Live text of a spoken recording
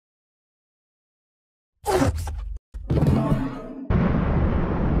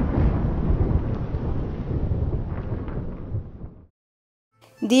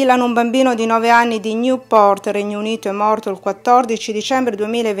Dylan, un bambino di 9 anni di Newport, Regno Unito, è morto il 14 dicembre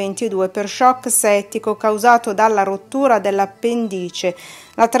 2022 per shock settico causato dalla rottura dell'appendice.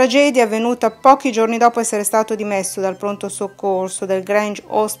 La tragedia è avvenuta pochi giorni dopo essere stato dimesso dal pronto soccorso del Grange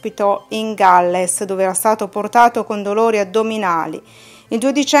Hospital in Galles, dove era stato portato con dolori addominali. Il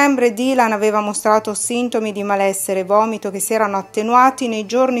 2 dicembre Dylan aveva mostrato sintomi di malessere e vomito che si erano attenuati nei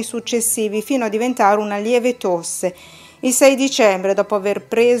giorni successivi fino a diventare una lieve tosse. Il 6 dicembre, dopo aver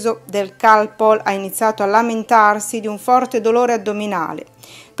preso del Calpol, ha iniziato a lamentarsi di un forte dolore addominale.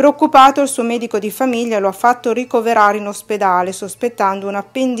 Preoccupato, il suo medico di famiglia lo ha fatto ricoverare in ospedale, sospettando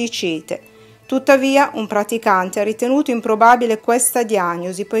un'appendicite. Tuttavia, un praticante ha ritenuto improbabile questa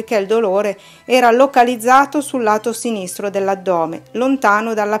diagnosi, poiché il dolore era localizzato sul lato sinistro dell'addome,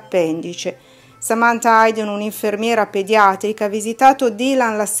 lontano dall'appendice. Samantha Hayden, un'infermiera pediatrica, ha visitato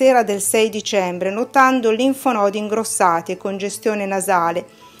Dylan la sera del 6 dicembre, notando linfonodi ingrossati e congestione nasale,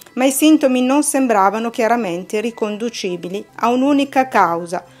 ma i sintomi non sembravano chiaramente riconducibili a un'unica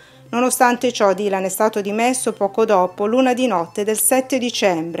causa. Nonostante ciò, Dylan è stato dimesso poco dopo l'una di notte del 7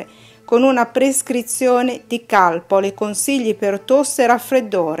 dicembre, con una prescrizione di Calpol e consigli per tosse e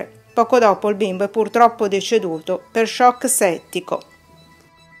raffreddore. Poco dopo il bimbo è purtroppo deceduto per shock settico.